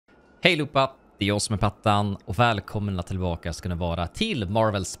Hej Lupa, det är jag som är Pattan och välkomna tillbaka ska ni vara till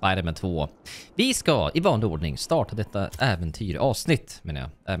Marvel Spider-Man 2. Vi ska i vanlig ordning starta detta avsnitt, men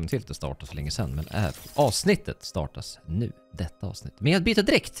äventyret har startat för länge sedan, men avsnittet startas nu, detta avsnitt. Men jag byter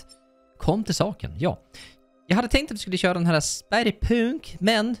direkt. Kom till saken, ja. Jag hade tänkt att vi skulle köra den här Spider-Punk,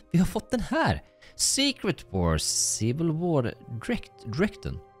 men vi har fått den här. Secret Wars Civil War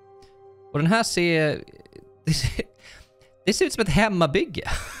Directen. Och den här det ser ut som ett hemmabygge.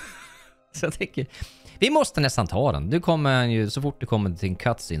 Så jag tänker, vi måste nästan ta den. Nu kommer han ju, så fort det kommer till en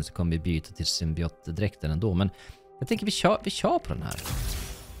cutscene så kommer vi byta till symbiotdräkten ändå. Men jag tänker vi kör på den här.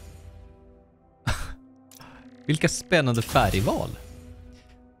 Vilka spännande färgval.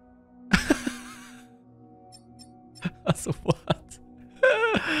 Alltså what?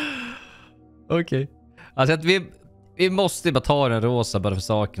 Okej. Alltså att vi måste bara ta den rosa bara för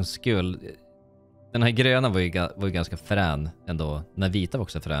sakens skull. Den här gröna var ju ganska frän ändå. Den här vita var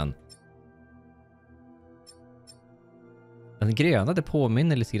också frän. Den gröna, det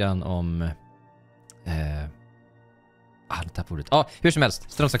påminner lite grann om... hur som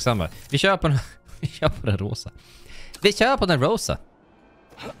helst. Strunt sak samma. Vi kör på den rosa. Vi kör på den rosa.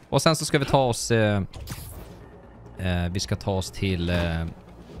 Och sen så ska vi ta oss... vi ska ta oss till...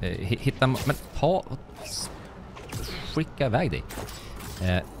 hitta... Men ta... Skicka iväg dig.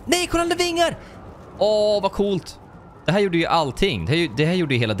 Nej, kolla den vingar! Åh, vad coolt. Det här gjorde ju allting. Det här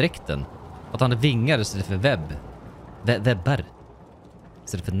gjorde ju hela dräkten. Att han hade vingar istället för webbar.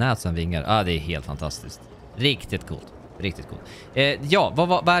 Istället för nät som vingar. Det är helt fantastiskt. Riktigt coolt. Riktigt coolt.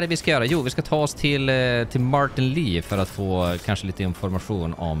 Vad är det vi ska göra? Jo, vi ska ta oss till Martin Lee för att få kanske lite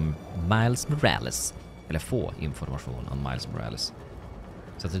information om Miles Morales. Eller få information om Miles Morales.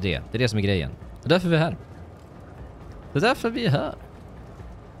 Så att det är det som är grejen. Det är därför vi är här. Det är därför vi är här.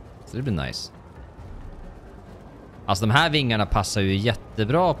 Så det blir nice. Alltså de här vingarna passar ju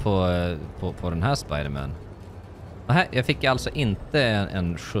jättebra på den här Spider-Man. Nej, jag fick alltså inte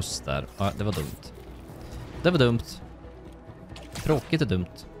en skjuts där. Ja, det var dumt. Det var dumt. Tråkigt och dumt.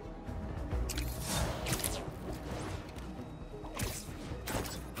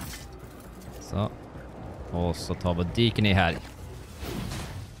 Så. Och så tar vi dyker ni här.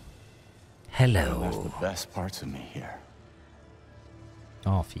 Hello. The best parts of me here.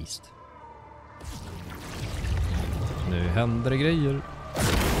 Ja, fist. Nu händer det grejer.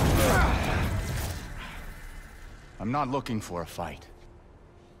 I'm not looking for a fight.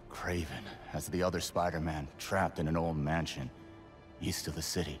 Kraven has the other Spider-Man trapped in an old mansion east of the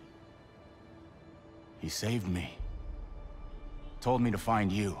city. He saved me. Told me to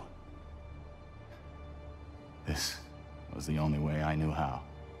find you. This was the only way I knew how.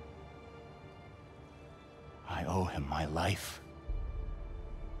 I owe him my life.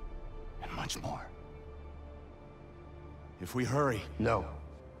 And much more. If we hurry... No.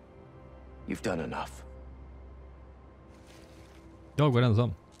 You've done enough. Jag går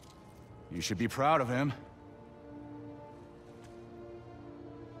ensam. You should be proud of him.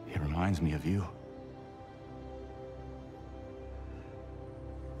 He reminds me of you.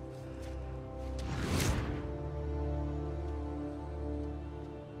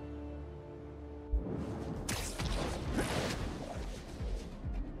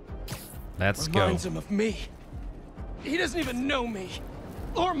 Let's go. Reminds him of me. He doesn't even know me.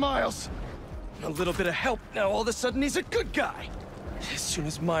 Or Miles. A little bit of help now, all of a sudden he's a good guy. As soon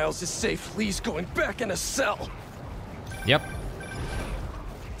as Miles is safe, Lee's going back in a cell. Yep.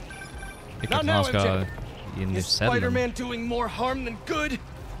 Not now, MJ. Is Spider-Man doing more harm than good?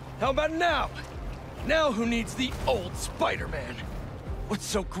 How about now? Now who needs the old Spider-Man? What's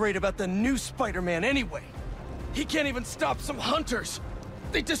so great about the new Spider-Man anyway? He can't even stop some hunters.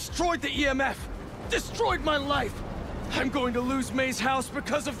 They destroyed the EMF. Destroyed my life. I'm going to lose May's house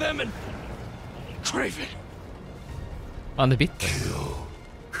because of them and... Kraven. Han är bitter.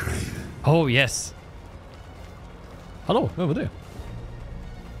 Oh yes. Hallå, vad var det?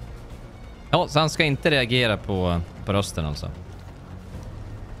 Ja, så han ska inte reagera på rösten alltså.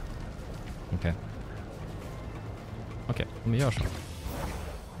 Okej, men gör så.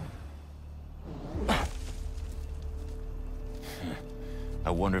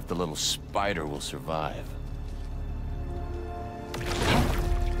 I wonder if the little spider will survive.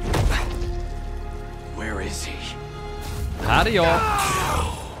 Where is he? Här är jag.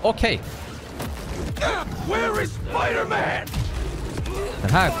 Okej. Where is Spider-Man?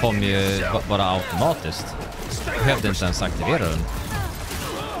 Den här kom ju bara automatiskt. Jag behövde inte ens aktivera den.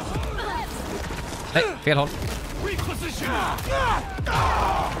 Nej, fel håll.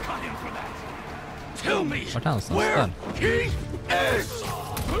 Vart är han någonstans? Där.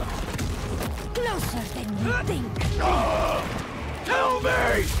 Closer than you think. Tell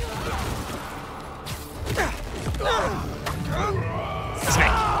me!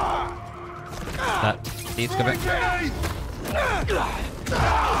 Smäck! Där. Dit ska vi.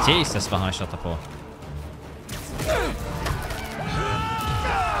 Jesus vad han tjötar på.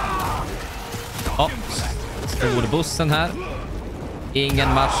 Ja, storbussen här.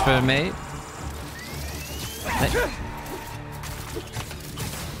 Ingen match för mig. Nej.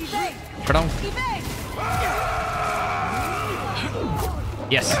 Pardon.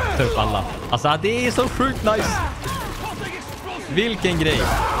 Yes, ta upp alla. Alltså det är så sjukt nice. Vilken grej.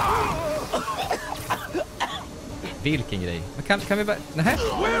 Vilken grej. Men kan vi bara... Nej.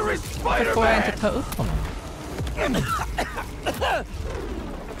 Varför får jag inte ta upp honom?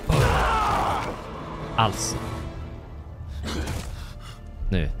 Alls.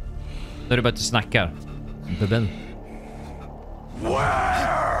 Nu. När du bara inte snackar. Bubben.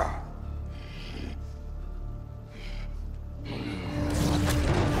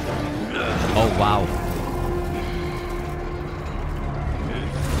 Oh wow.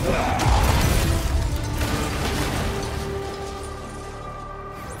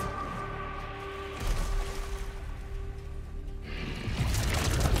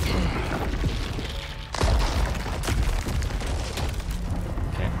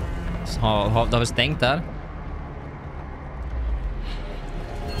 Har vi stängt där?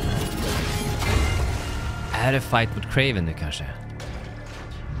 Är det fight mot Kraven nu kanske?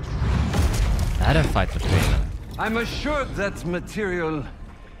 Är det en fight mot Kraven? I'm assured that material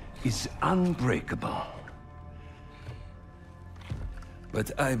is unbreakable.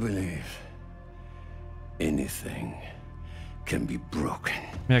 But I believe anything can be broken.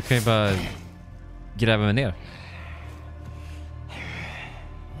 Men jag kan ju bara gräva mig ner.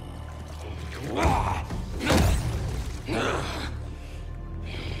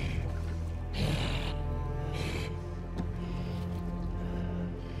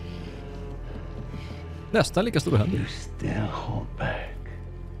 Nästan lika stora händer. You still hold back.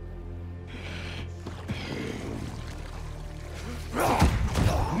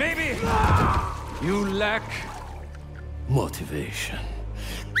 Maybe you lack motivation.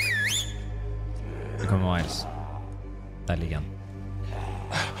 Det kommer Miles. Där ligger han.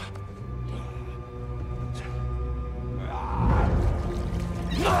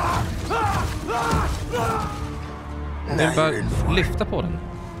 Det är bara lyfta på den.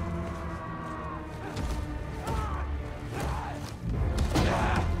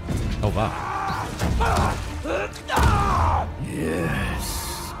 Oh wow.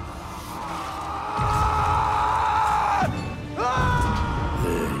 Yes.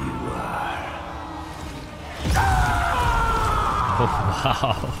 There you are. Oh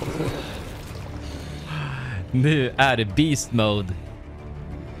wow. Nu är det beast mode.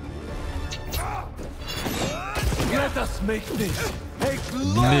 Let us make this a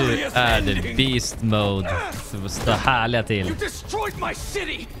Nu glorious är det ending. beast mode. Det står härliga till. You destroyed my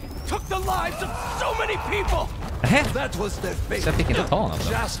city, took the lives of so many people. That was their fate. Så jag fick inte ta honom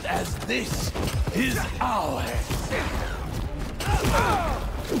då. Just as this is ours.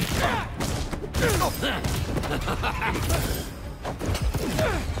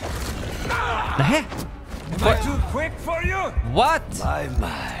 Nähä? Am I too quick for you? What? My.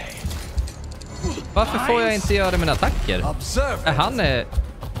 Varför får jag inte göra mina attacker? Observe. Är han är...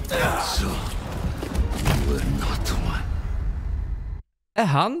 So, you were not one. Är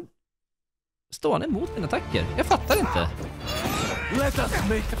han... Står han emot mina attacker? Jag fattar inte. Let us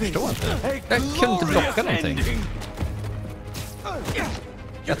make this Förstår inte. a Jag kunde inte blocka glorious någonting. ending.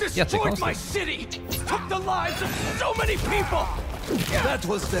 You destroyed Jättekonstigt. my city, took the lives of so many people. That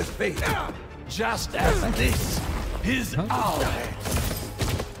was their fate. Just as this is ours.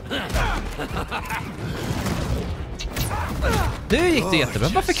 Nu gick det jättebra.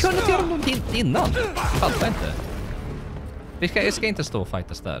 Varför kunde jag inte göra någonting innan? Fattar inte. Jag ska inte stå och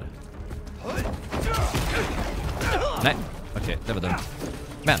fightas där. Nej, okej, det var dumt.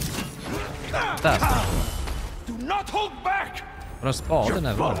 Men där står han. Do not hold back. Och den spaden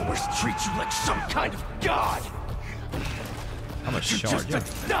är bra. Followers treat you like some kind of god. Han var You're just charger.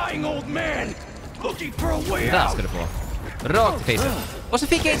 a dying old man looking for a way Där out. ska du få. Rakt i facet. Och så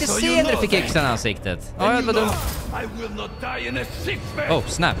fick jag inte se när du fick yxan i ansiktet. Ja, det var dumt. I will not die in a sick bed. Oh,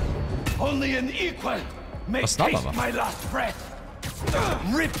 snap. Only an equal may Vad snabb han taste var. my last breath.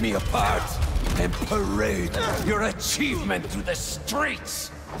 Rip me apart and parade your achievement through the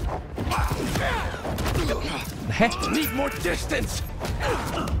streets. Nähä. Need more distance.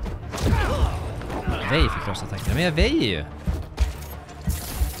 Väj för crossattacken. Men jag väjer ju.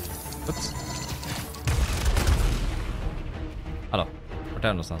 Ups. Hallå, vart är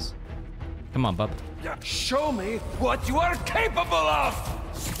det någonstans? Come on, bub. Show me what you are capable of.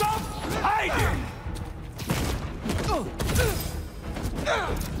 Stop hiding.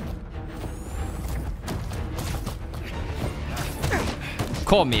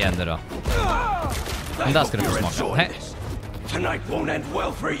 Kom igen nu då. Den där ska du få smaka. Nej. Tonight won't end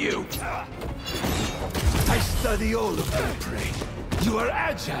well for you. I study all of them, prey. You are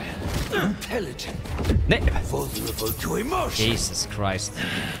agile, intelligent, Nej. vulnerable to emotion. Jesus Christ.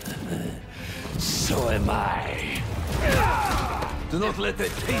 So am I. Do not let the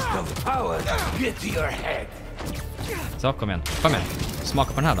taste of power get to your head. Så, kom igen. Kom igen.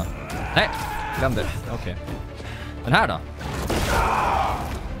 Smaka på den här då. Nej, glöm det. Okej. Den här då?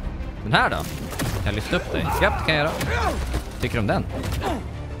 Den här då? Kan jag lyfta upp dig? Japp, det kan jag göra. Tycker du om den?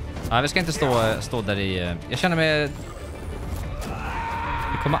 Nej, vi ska inte stå där i... Jag känner mig...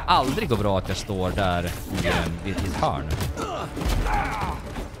 Det kommer aldrig gå bra att jag står där vid ett hörn.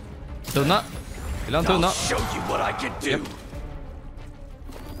 Tunna. Vill ha en tunna? Yep.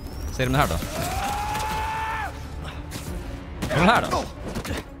 Ser du den här då? Och den här då?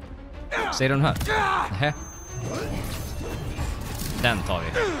 Ser du den här? Nähä. Den tar vi.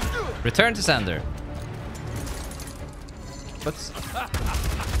 Return to sender. Puts.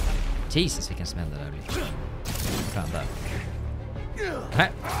 Jesus, vilken smäll det där blir. Fram där. Nähä.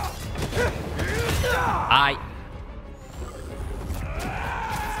 Aj.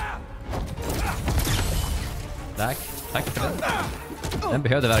 Tack. Tack för den. Den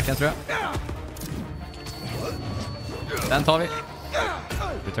behövde verkligen, tror jag. Den tar vi.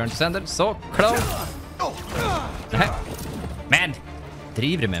 Return to sender. Så, clone. Nähä. Men!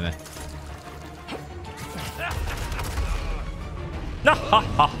 Driver du med mig?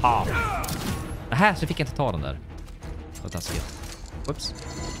 Nahahaha! Nähä, så fick jag inte ta den där. Det var taskigt. Oops.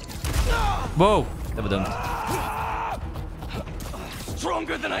 Wow! Det var dumt.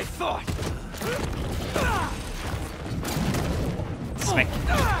 Stronger than I thought. Smäck.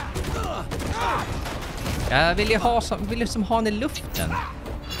 Jag vill ju ha en i luften.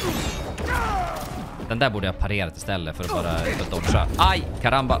 Den där borde jag parerat istället för att bara dodga. Aj,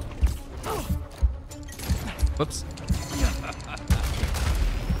 karamba. Oops.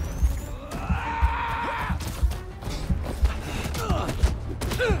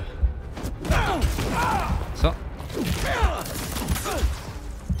 Så.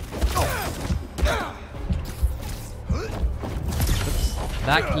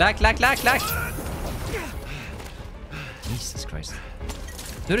 Lack. Jesus Christ.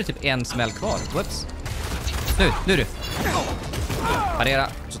 Nu är det typ en smäll kvar. Whoops. Nu du. Parera,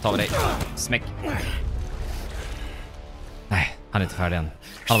 så tar vi dig. Smäck. Nej, han är inte färdig än.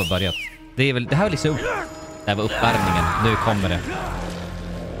 Han har börjat. Det här var liksom... Det här var uppvärmningen. Nu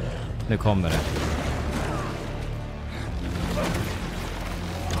kommer det.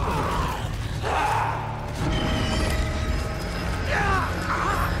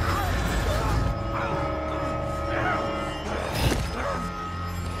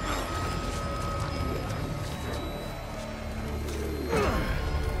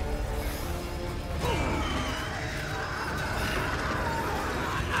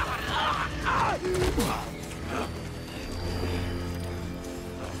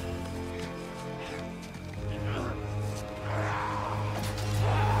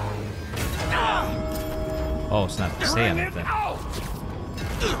 Åh, snabbt. Ser jag inte.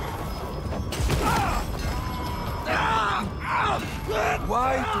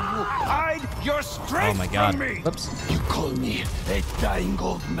 Why do you hide your strength Oh my God. from me? Oops. You call me a dying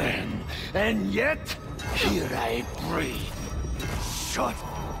old man, and yet here I breathe. Shut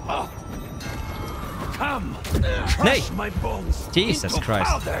up. Come, crush Nej. my bones. Jesus into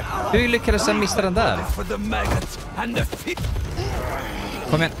Christ. powder. Hur lyckades jag missa den där? For the maggots and the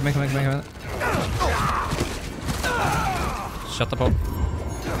Kom igen. Kötta på.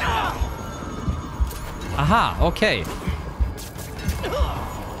 Aha, okej.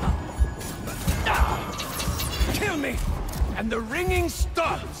 kill me, and the ringing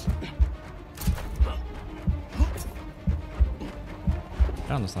stops.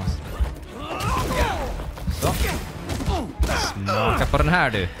 Fram någonstans. Så. Smaka på den här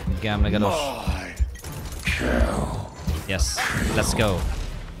du, gamla galosch. Yes, let's go.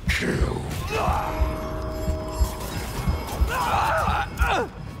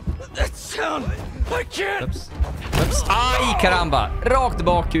 That sound, I can't. Oops. Aj, karamba! Rakt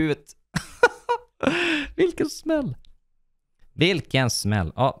bak huvudet. Vilken smäll.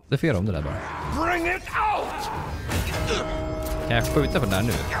 Ja, det får göra om det där bara. Bring it out. Kan jag skjuta på den där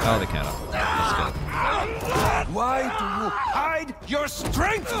nu? Ja, det kan jag göra. Let's go. Why do you hide your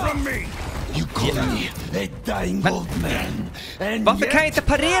strength from me? You call me a dying old man, and Varför kan jag inte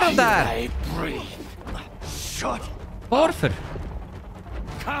parera den där? I breathe. Shut. Varför?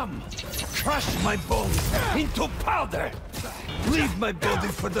 Come, crush my bones into powder. Leave my body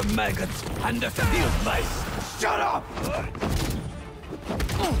for the maggots and the field mice. Shut up!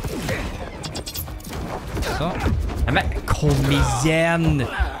 Så. Nej, men kom igen!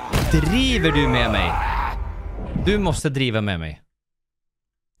 Driver du med mig? Du måste driva med mig.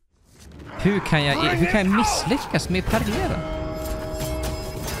 Hur kan jag misslyckas med att parera?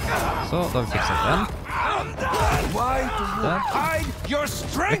 Så, då har vi fixat den. Där. Jag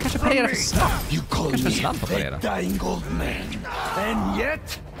kanske parerar för snabbt. Kanske för snabbt att parera.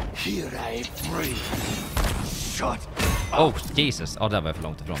 Oh, Jesus. Ja, där var jag för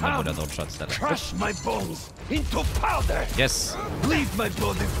långt ifrån. Jag borde ha dodgat istället. Crush my bones into powder. Yes. Leave my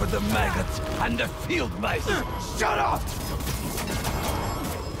body for the maggots and the field mice. Shut up!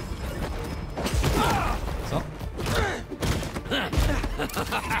 Så.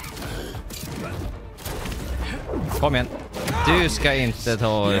 Kom igen. Du ska inte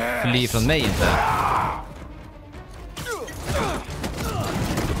ta fly från mig inte.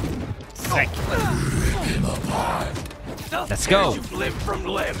 Säck. Let's go.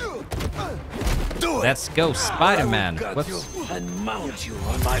 Let's go, Spider-Man. And mount you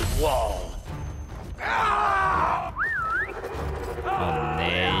on my wall. Åh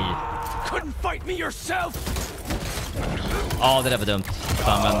nej. Couldn't fight me yourself. Ja, det där var dumt. Att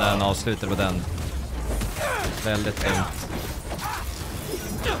använda en avslutare på den. Väldigt dumt.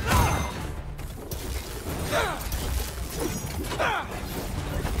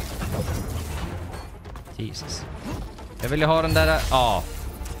 Jesus. Jag vill ju ha den där... Ja.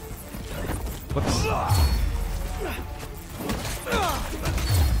 Whoops.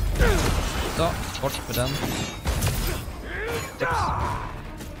 Så, bort med den. Oops.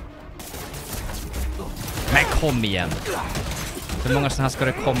 Men kom igen. Hur många sådana här ska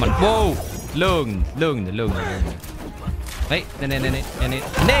det komma? Wow! Lugn. Nej.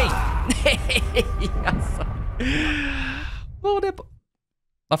 Nej! Alltså. Vad är på...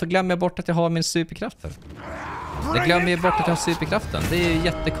 Varför glömmer jag bort att jag har min superkraft för? Jag glömmer ju bort att jag har superkraften. Det är ju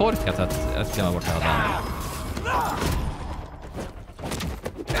jättekorkat att glömma bort att jag har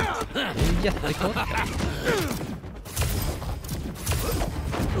den. Det är ju jättekorkat.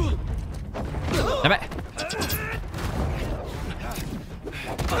 Nej men!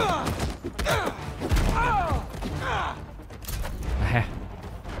 Nähä.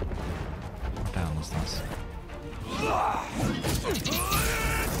 Där någonstans.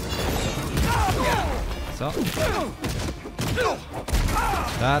 Så.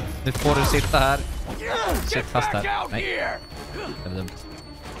 Där, nu får du sitta här. Sitt fast här. Nej. Det var dumt.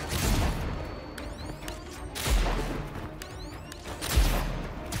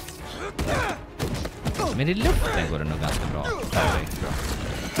 Men i luften går det nog ganska bra.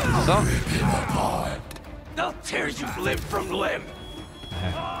 Så.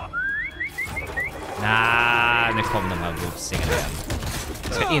 Nej, nu kom de här bootsingarna igen.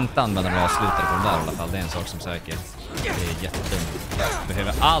 Jag ska inte använda några avslutare på dem där i alla fall. Det är en sak som säker. Det är jättedumt. Jag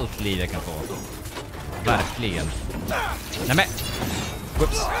behöver allt liv jag kan få. Verkligen. Nej men!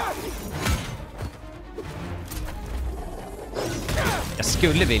 Whoops. Jag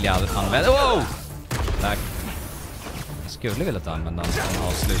skulle vilja använda... Wow! Tack. Jag skulle vilja använda en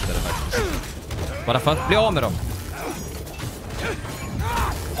avslutare faktiskt. Bara för att bli av med dem.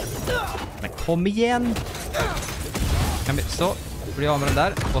 Men kom igen! Kan vi så bli av med den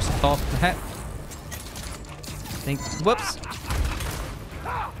där och så ta den här. Tänk, whoops!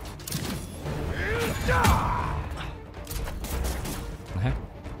 Nej,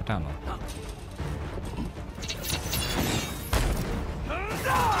 vart är han då?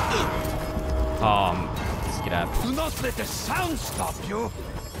 Skräp. Do not let the sound stop you.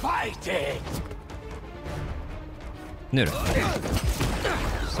 Fight it. Nu då.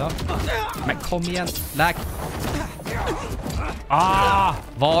 Så. Men kom igen. Läk.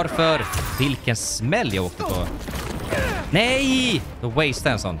 Varför? Vilken smäll jag åkte på. Nej! Då waste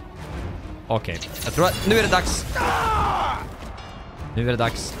en sån. Okej. Jag tror att nu är det dags. Nu är det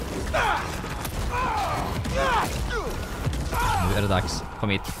dags. Kom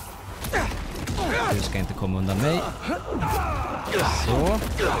hit. Du ska inte komma undan mig. Så.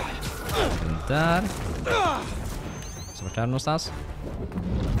 Den där. Så vart är det någonstans?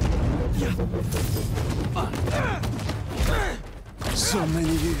 So many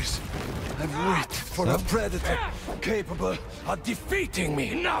years I've waited for a predator capable of defeating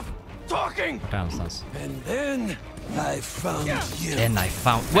me. Enough talking. Vart är det någonstans? And then I found you.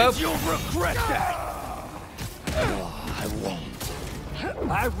 Well, You'll regret that. I won't.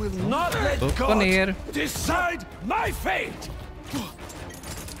 I will not let upp och God ner. decide my fate.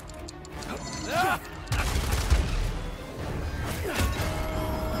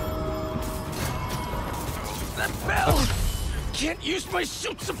 that bell! Can't use my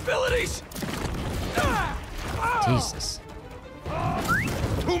shoot's abilities! Jesus.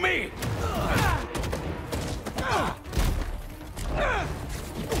 To me!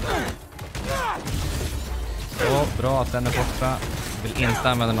 Så, bra att den är borta. Vill inte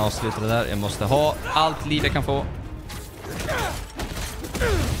använda den avslutade där. Jag måste ha allt liv jag kan få.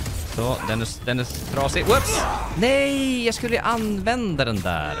 Så, den är trasig. Whoops! Nej, jag skulle använda den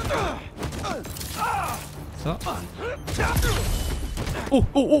där. Så.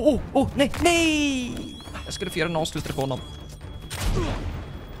 Nej! Jag skulle få göra en avslutare på honom.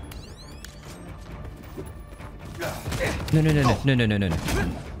 Nu.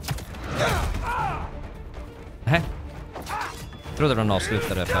 Nej. Trodde de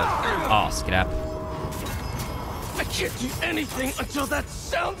avslutade för skräp. I can't do anything until that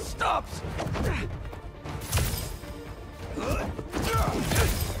sound stops.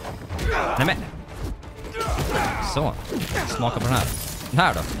 Nej men. Så. Smaka på den här. Den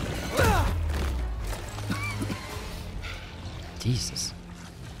här då. Jesus.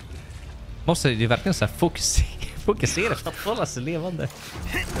 Måste ju verkligen så här fokusera för att hålla sig levande.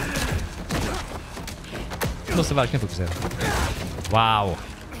 Måste verkligen fokusera. Wow.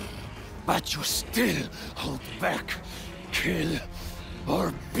 But you still hold back. Kill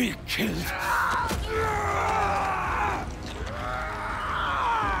or be killed.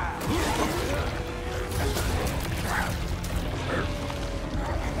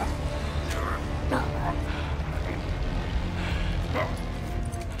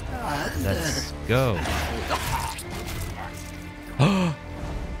 Let's go.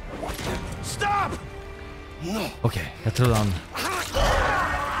 Stop! Okej, jag tror han...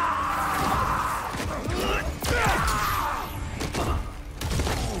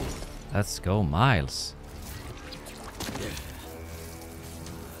 Let's go, Miles.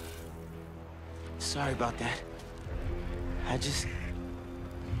 Sorry about that.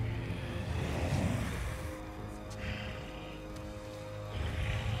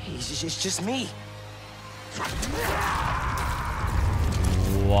 It's just me.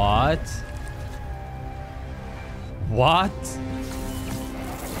 What?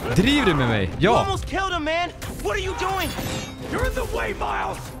 Driver du med mig? You Ja. almost killed him, man. What are you doing? You're in the way,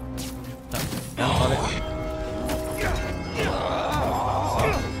 Miles.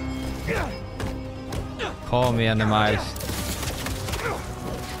 Kom igen nu, Miles.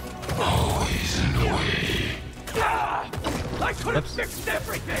 I could have fixed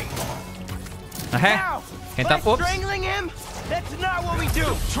everything. Nähä. Inte han... Oops. Strangling him? That's not what we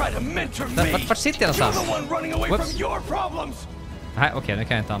do. Try to mentor me. Vart sitter jag You're någonstans? the one running away Whoops. from your problems. Nej, okej, nu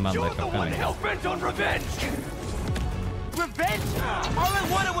kan jag inte använda You're the klockan one längre. hell-bent on revenge. Revenge? All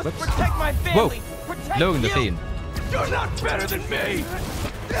I wanted was Whoops. protect my Wow. family. Protect Lugn och you. fin. You're not better than me.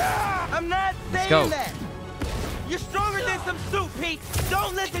 I'm not saying go. that. You're stronger than some soup, Pete.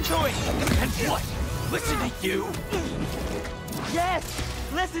 Don't listen to it. And what? Listen to you? Yes.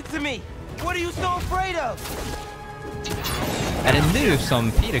 Listen to me. What are you so afraid of? Är det nu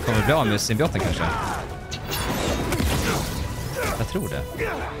som Peter kommer bli av med symbioten kanske? Jag tror det.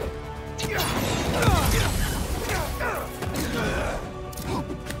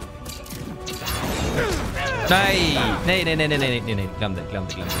 Nej! Nej. Glöm det.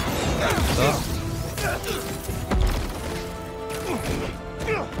 Så.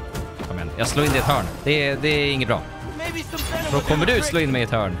 Kom igen. Jag slår in det i ett hörn. Det är inget bra. Då kommer du slå in mig i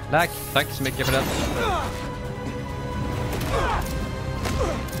ett hörn. Tack så mycket för det.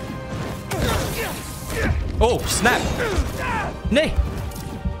 Oh, snap! Nej!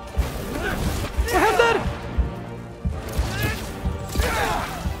 Vad händer?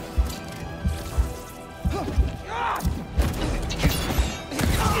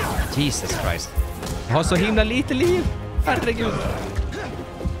 Jesus Christ. Jag har så himla lite liv. Herregud.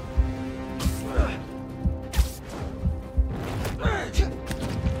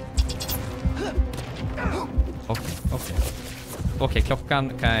 Okej,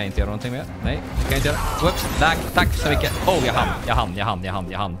 klockan kan jag inte göra någonting med. Nej, kan jag inte göra. Whoops, tack så mycket. Oh, jag hann. Jag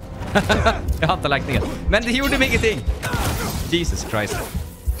hann ta lagt ner. Men det gjorde mig ingenting. Jesus Christ.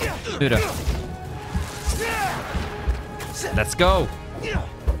 Nu då. Let's go.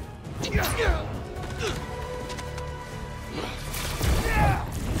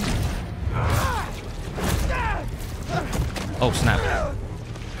 Oh, snap.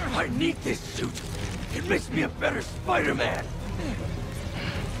 I need this suit. It makes me a better Spider-Man.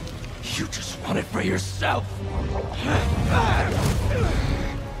 You just want it for yourself.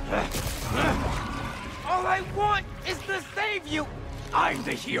 All I want is to save you. I'm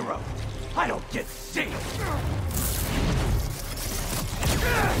the hero. I don't get saved.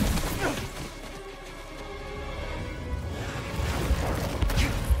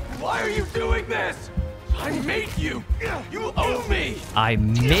 I made you! You owe me! I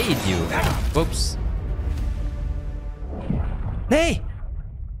made you! Oops. Nej!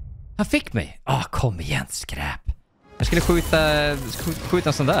 Han fick mig! Kom igen, skräp. Jag skulle skjuta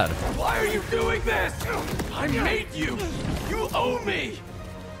en sån där. Why are you doing this? I made you! You owe me!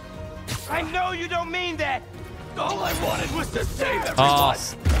 I know you don't mean that! All I wanted was to save everyone!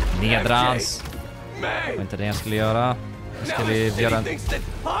 Nedrans. Det var inte det jag skulle göra. Jag skulle göra en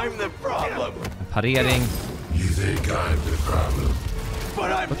parering. You think I'm the problem? But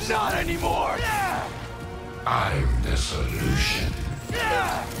I'm not anymore! I'm the solution.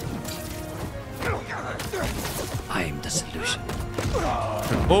 I'm the solution.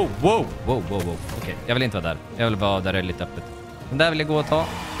 Wow. Okej, jag vill inte vara där. Jag vill vara där det är lite öppet. Den där vill jag gå och ta.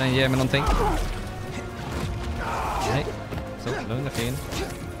 Den ger mig någonting. Nej. Så, lugn och fin.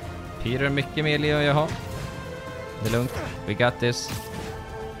 Peter mycket mer liv jag har. Det är lugnt. We got this.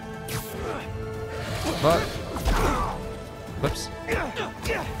 Var? Whoops.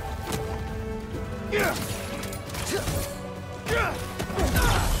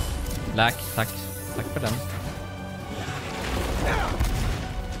 Lack, tack. Tack för den.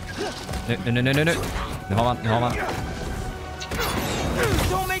 Nu. Nu har man.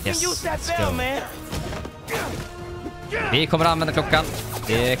 Yes, let's go. Vi kommer att använda klockan.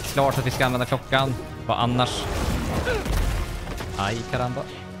 Det är klart att vi ska använda klockan. Vad annars? Aj, karamba.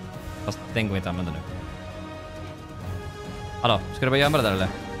 Fast den går inte att använda nu. Hallå, ska du bara gömma det där eller?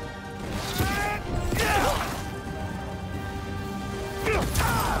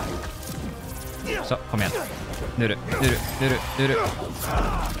 Så, kom igen. Nu du.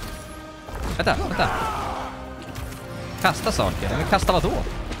 Vänta. Kasta saker. Men kasta vad då?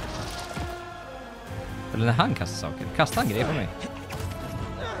 Eller när han kastar saker. Kasta en grej på mig.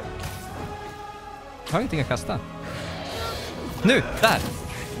 Jag har ingenting att kasta. Nu, där.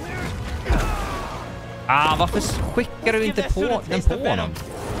 Varför skickar du inte på den på honom?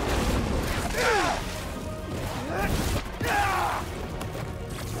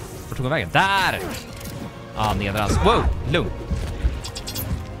 Vart tog han vägen? Där! Nedrans. Wow, lugn.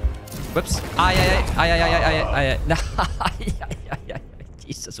 Whoops. Aj.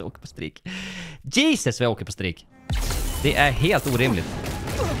 Jesus, jag åker på stryk. Jesus, vad jag åker på stryk. Det är helt orimligt.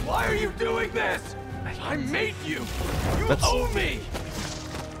 Why are you doing this? I made you. You owe me.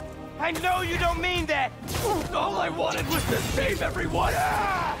 I know you don't mean that. All I wanted was to save everyone.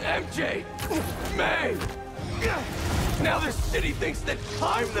 MJ, May. Now the city thinks that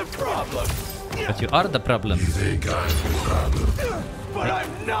I'm the problem. But you are the problem. You think I'm the problem? But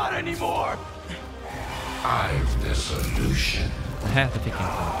I'm not anymore. I'm the solution. Nej, det fick jag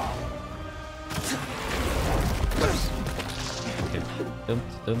inte. Okej.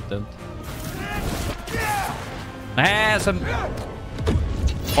 Dumt. Nej, som...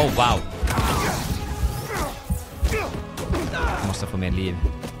 Oh, wow. Jag måste få mer liv.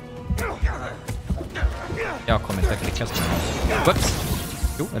 Jag kommer inte att lyckas med det. Whoops.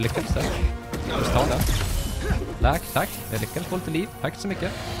 Jo, jag lyckades där. Just ta det. Tack. Jag lyckades få lite liv. Tack så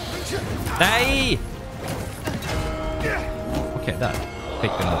mycket. Nej! Okej, där.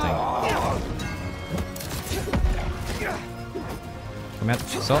 Fick vi någonting. Kom igen.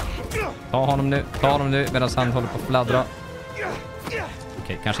 Så. Ta honom nu medan han håller på att fladdra.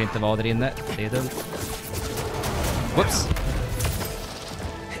 Okej, kanske inte var där inne. Det är dumt. Whoops.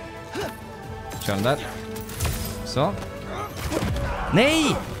 Kör den där. Så.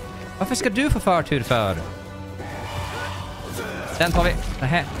 Nej! Varför ska du få förtur för? Den tar vi.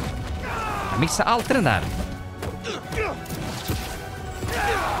 Nähä. Jag missar alltid den där.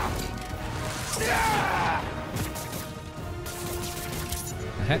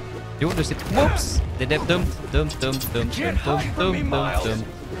 Nähä. Jo, du sitter... Whoops! Det är dumt.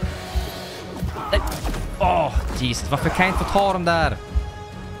 Jesus. Varför kan jag inte få ta dem där?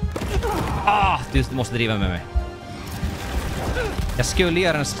 Du måste driva med mig. Jag skulle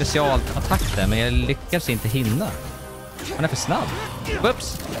göra en specialattack där, men jag lyckas inte hinna. Han är för snabb.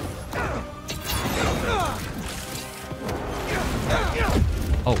 Whoops!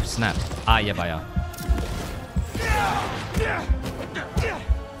 Oh, snap. Ajabaja.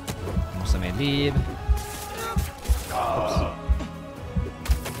 Jag måste ha mer liv. Oops.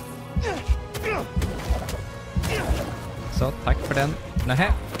 Så, tack för den.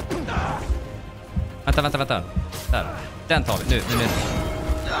 Nähä. Vänta. Där. Den tar vi.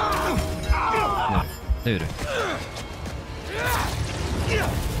 Nu är du.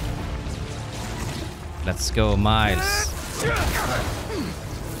 Let's go, Miles.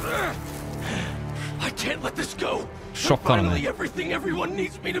 I can't let this go. Chocka honom. Finally everything everyone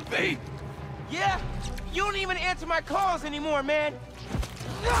needs me to be. Yeah, you don't even answer my calls anymore, man.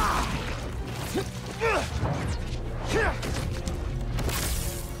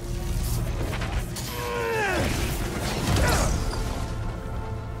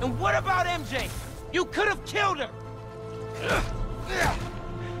 And what about MJ? You could have killed her!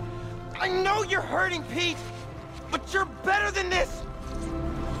 I know you're hurting, Pete, but you're better than this!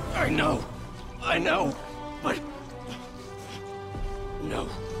 I know, but... No.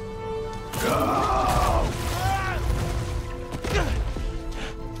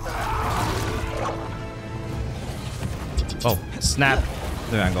 Oh, snap.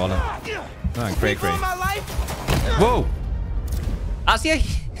 Nu är han galen. Nu är han cray. Wow! Alltså jag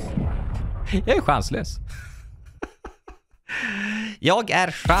är chanslös. Jag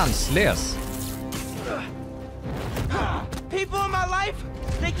är chanslös. People in my life,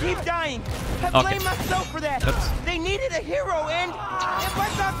 they keep dying. I blame myself for that. They needed a hero, and if I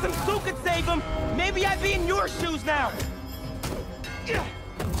thought some Sue could save them, maybe I'd be in your shoes now.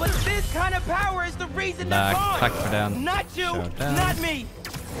 But this kind of power is the reason they're gone. Tack för den. Not you, not me.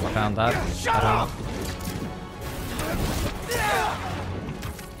 Vart är han där?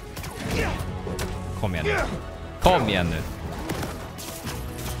 Kom igen nu. Kom igen nu.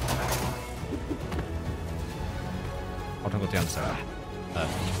 Vart har han gått igen så här? Där.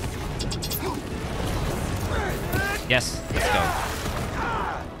 Yes, let's go.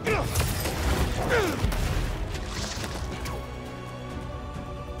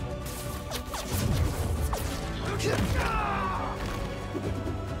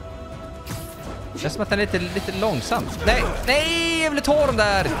 Det är som att den är lite långsam. Nej, jag vill ta dem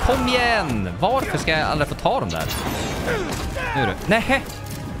där. Kom igen. Varför ska jag aldrig få ta dem där? Nu du. Nej.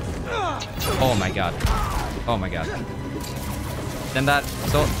 Oh my god. Den där,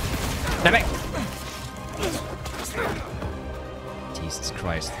 så. Nej. Jesus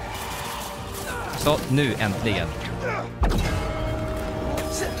Christ. Så, nu äntligen.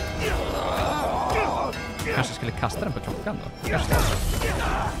 Kanske skulle kasta den på klockan då. Kanske.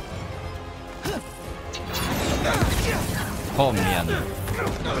 Kom igen nu.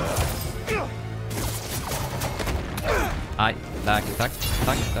 Aj, tack.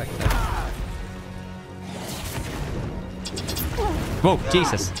 Wow,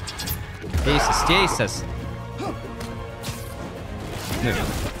 Jesus. Nu.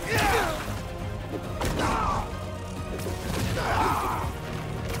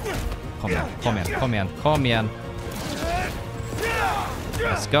 Kom igen.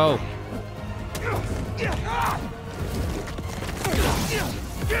 Let's go.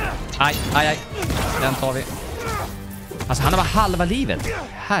 Aj. Den tar vi. Alltså han har bara halva livet.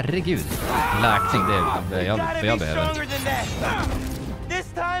 Herregud. Läkning, det är vad jag behöver.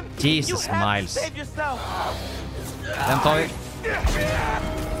 Jesus Miles. Den tar vi.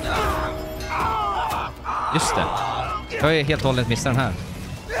 Just det. Jag har ju helt och hållet missat den här.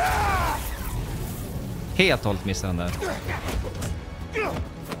 Helt och hållet missat den där.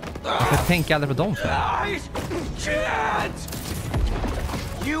 Jag tänker aldrig på dem för.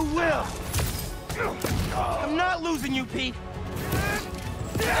 You will. I'm not losing you, Pete.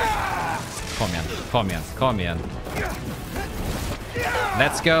 Kom igen.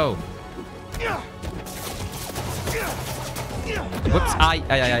 Let's go. Whoops. Aj.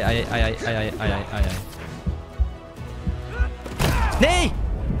 Nej!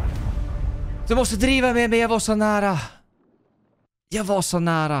 Du måste driva med mig, jag var så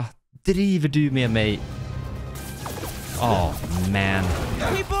nära. Driver du med mig? Oh, man.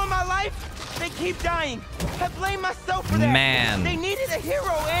 People in my life, they keep dying. I blame myself for that. Man. They needed a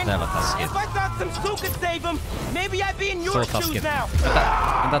hero, and Det var taskigt. if I thought some Sue could save them, maybe I'd be in your shoes now.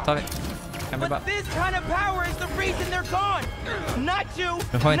 Vänta, tar vi. Kan vi bara... But this kind of power is the reason they're gone. Not you.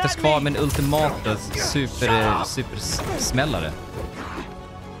 Nu har jag inte ens kvar min ultimata supersmällare.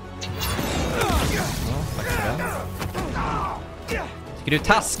 Tack för den. Ska du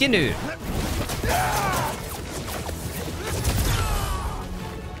taskig nu?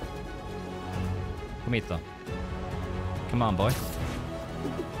 Kom hit då. Come on, boy.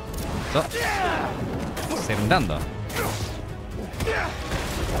 Så. Ser de den då?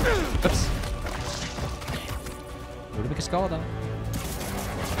 Ups. Gjorde mycket skada.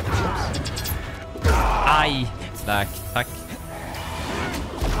 Ups. Aj. Tack.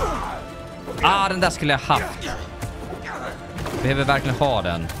 Den där skulle jag haft. Behöver verkligen ha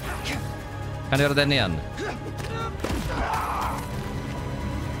den. Kan du göra den igen?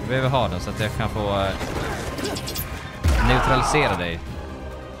 Jag behöver ha den så att jag kan få neutralisera dig.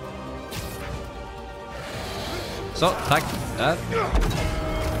 Så, tack. Där.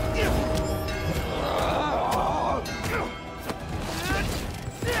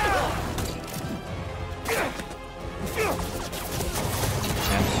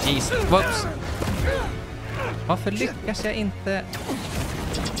 Jesus. Whoops. Varför lyckas jag inte?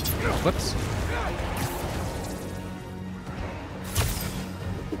 Whoops.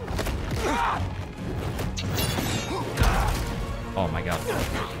 Oh my god.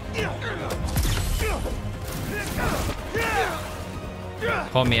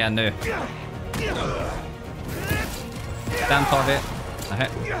 Kom igen nu. Den tar vi. Nähä.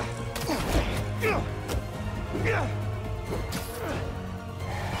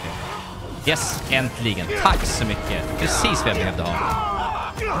 Yes, äntligen. Tack så mycket. Precis vad jag behövde ha.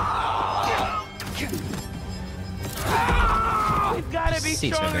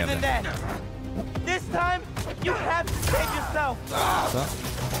 Precis vad jag behövde. This time, you have to save yourself. Så.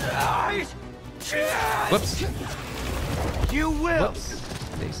 Whoops. You will. Whoops.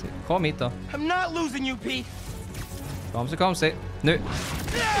 Kom hit då. I'm not losing you, Pete. Kom se. Nu.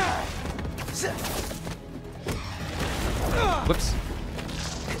 Whoops.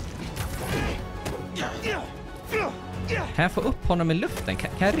 Kan jag få upp honom i luften? Kan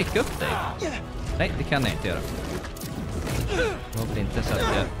jag rycka upp dig? Nej, det kan jag inte göra. Jag hoppas inte så att jag...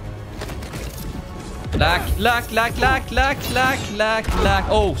 Lack.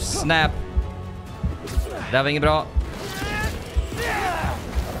 Oh, snap. Det här var inget bra.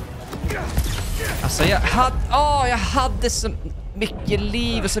 Alltså, jag hade så mycket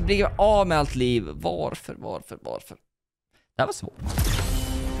liv och så blev jag av med allt liv. Varför? Det här var svårt.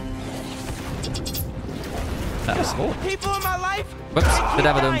 Whoops, det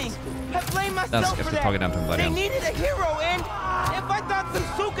där var dumt. Den ska jag ta den från början.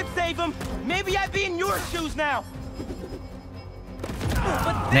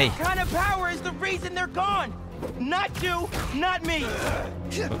 Nej.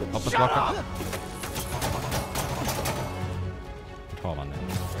 Hoppa tillbaka. Ta man nu.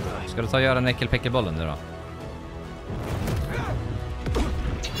 Ska du ta och göra en äckelpäckelbollen nu då?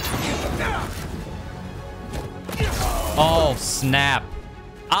 Oh, snap.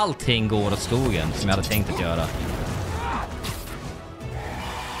 Allting går åt skogen som jag hade tänkt att göra.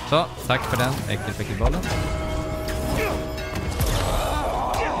 Så, tack för den äckelpäckelbollen.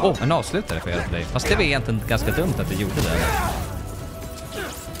 Oh, en avslutare får jag göra för dig. Fast det var egentligen ganska dumt att du gjorde det.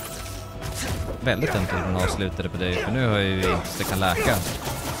 Väldigt dumt att den avslutade på dig. För nu har jag ju inte så kan läka.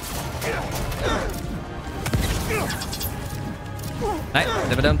 Nej,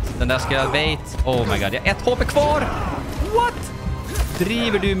 det var dumt. Den där ska jag bait. Oh my god, jag har 1 HP kvar. What?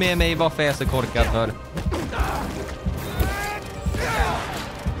 Driver du med mig? Varför är jag så korkad för?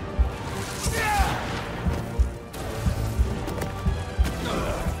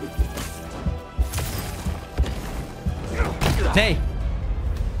 Nej.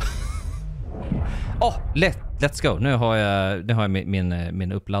 Oh, let's go. Nu har jag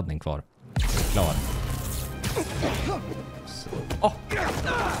min uppladdning kvar. Klar. Oh.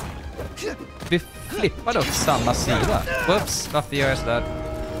 Vi flippade åt samma sida. Oops, varför gör jag så där?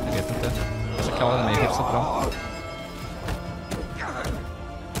 Jag vet inte. Jag ska klara mig hyfsat bra.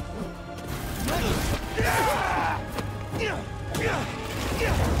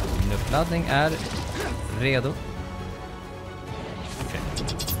 Min uppladdning är redo. Okay.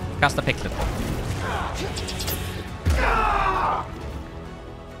 Kasta päcklet.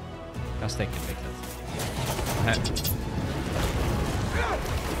 Kasta äckelpäcklet. Här.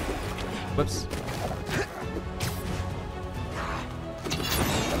 Whoops.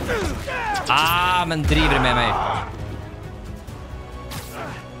 Men driver med mig.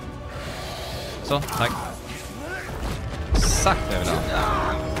 Så, tack. Exakt vad jag vill ha.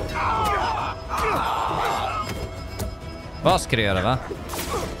 Vad ska du göra, va?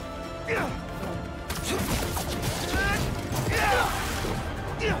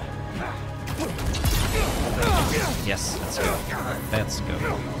 Yes, let's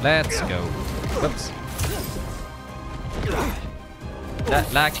go. Whoops.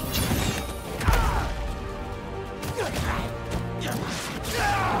 Lack.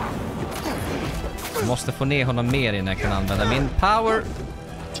 Jag måste få ner honom mer innan jag kan använda min power.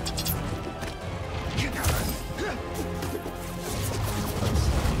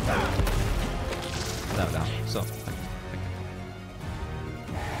 Där var han. Så.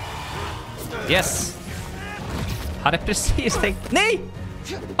 Yes. Hade precis tänkt... Nej!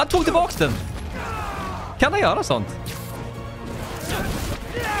 Han tog tillbaka den. Kan han göra sånt?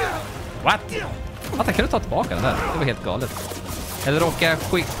 What? Att han kunde ta tillbaka den där. Det var helt galet. Eller råkar jag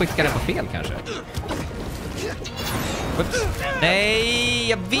skicka den på fel kanske? Oops. Nej,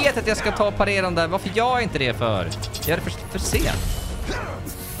 jag vet att jag ska ta pareran där. Varför gör jag inte det för? Jag gör det för sent.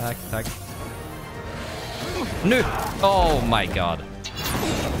 Tack. Nu! Oh my god.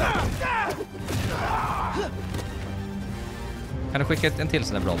 Kan du skicka en till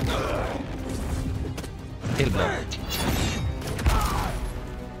sån där blond? till blob.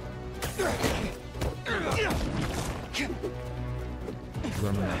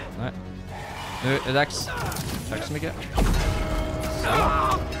 Nej. Nu är det dags. Tack så mycket. Så.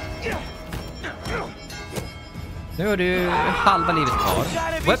 Nu har du halva livet kvar.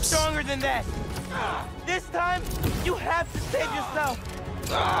 Whoops. This time, you have to save yourself.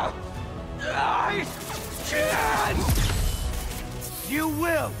 I can't! You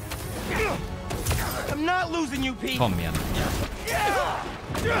will. I'm not losing you, Pete. Kom igen.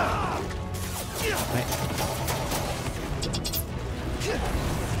 Nej.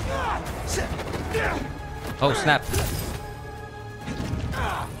 Oh, snap.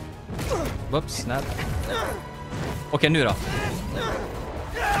 Whoops, snap. Okej, nu då.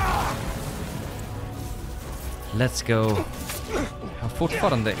 Let's go. Jag har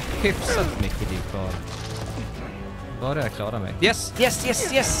fortfarande hyfsat mycket liv kvar. Bara jag klarar mig. Yes, yes,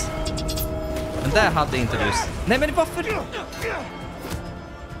 yes, yes! Men där hade inte du... Nej, men varför?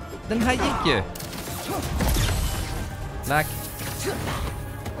 Den här gick ju. Lack.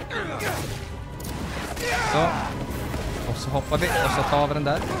 Så. Och så hoppar vi och så tar vi den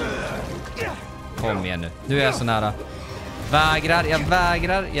där. Kom igen nu. Nu är jag så nära. Vägrar, jag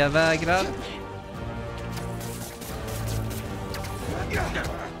vägrar, jag vägrar.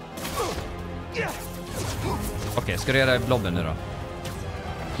 Okej, ska du göra blobben nu då?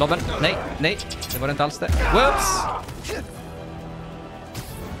 Blobben? Nej, nej. Det var det inte alls det. Whoops!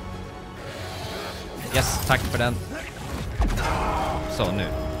 Yes, tack för den. Så, nu.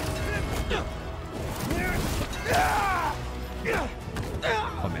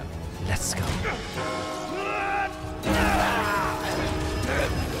 Kom igen. Let's go.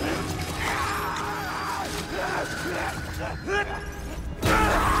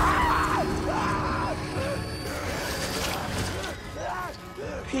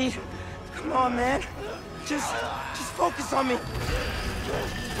 Pete, come on, man. Just focus on me.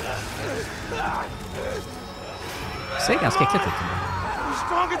 Ser ganska äckligt ut. You're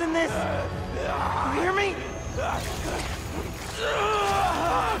stronger than this. You hear me?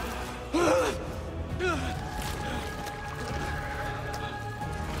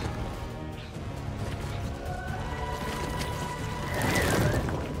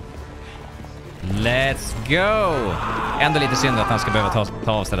 Let's go! Ändå lite synd att han ska behöva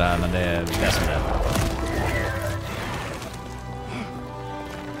ta av sig det här, men det är det som det är.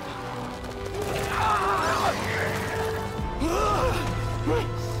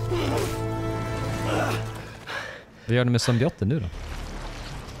 Vad gör du med symbioten nu då?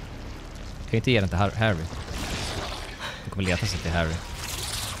 Kan inte ge den till Harry. Du kommer leta sig till Harry.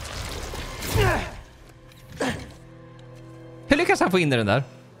 Hur lyckas han få in den där?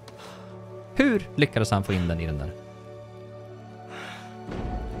 Hur lyckades han få in den i den där?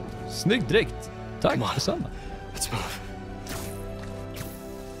 Snygg dräkt. Tack detsamma.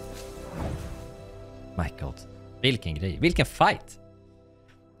 My God. Vilken grej. Vilken fight.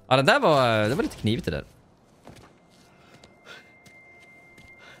 Ja, det var lite knivigt det där.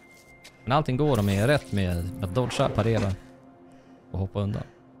 Men allting går om jag är rätt med att dodga, parera och hoppa undan.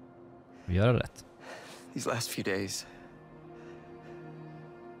 Vi gör det rätt. These last few days.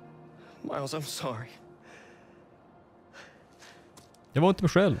 Miles, I'm sorry. Jag var inte mig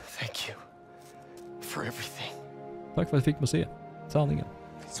själv. Thank you for everything. Tack för att jag fick mig se sanningen.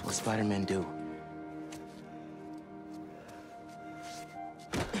 It's what Spider-Man do.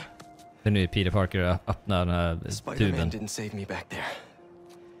 Det är nu Peter Parker öppnar den här Spider-Man tuben. didn't save me back there.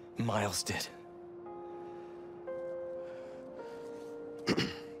 Miles did.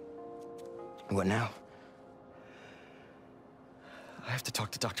 What now? I have to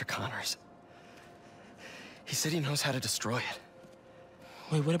talk to Dr. Connors. He said he knows how to destroy it.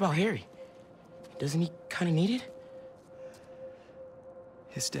 Wait, what about Harry? Doesn't he kind of need it?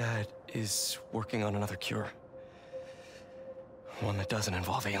 His dad is working on another cure. One that doesn't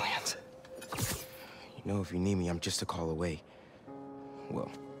involve aliens. You know, if you need me, I'm just a call away.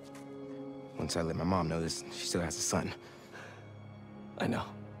 Well, once I let my mom know this, she still has a son. I know.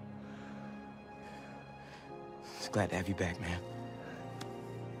 Just glad to have you back, man.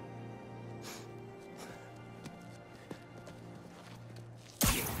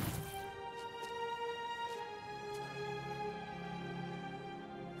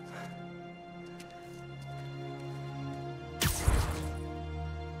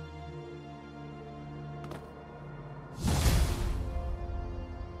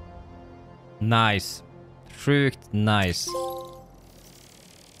 Nice. Sjukt nice.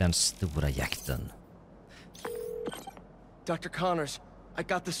 Den stora jakten. Dr. Connors, I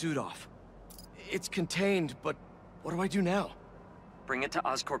got the suit off. It's contained, but what do I do now? Bring it to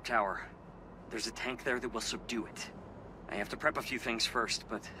Oscorp Tower. There's a tank there that will subdue it. I have to prep a few things first,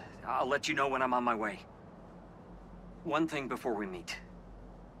 but I'll let you know when I'm on my way. One thing before we meet.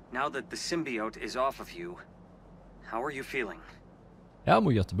 Now that the symbiote is off of you, how are you feeling? Jag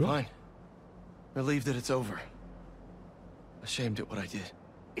mår jättebra. Fine. Relieved that it's over. Ashamed at what I did.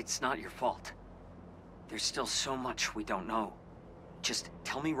 It's not your fault. There's still so much we don't know. Just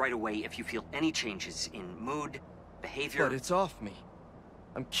tell me right away if you feel any changes in mood, behavior... But it's off me.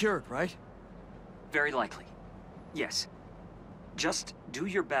 I'm cured, right? Very likely. Yes. Just do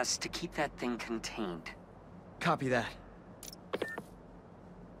your best to keep that thing contained. Copy that.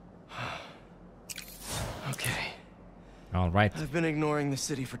 Okay. All right. I've been ignoring the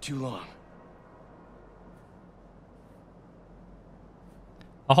city for too long.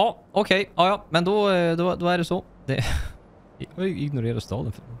 Jaha, okej. Ja, men då är det så. Jag ignorerar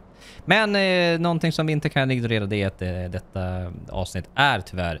staden. Men någonting som vi inte kan ignorera, det är att detta avsnitt är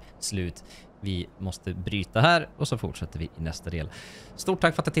tyvärr slut. Vi måste bryta här och så fortsätter vi i nästa del. Stort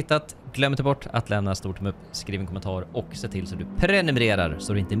tack för att du har tittat. Glöm inte bort att lämna stort tumme upp, skriv en kommentar och se till så du prenumererar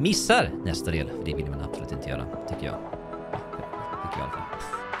så du inte missar nästa del. För det vill man absolut inte göra, tycker jag. Ja, tycker jag i alla fall.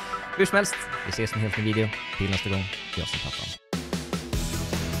 Hur som helst, vi ses i en helt ny video. Till nästa gång, jag som pappan.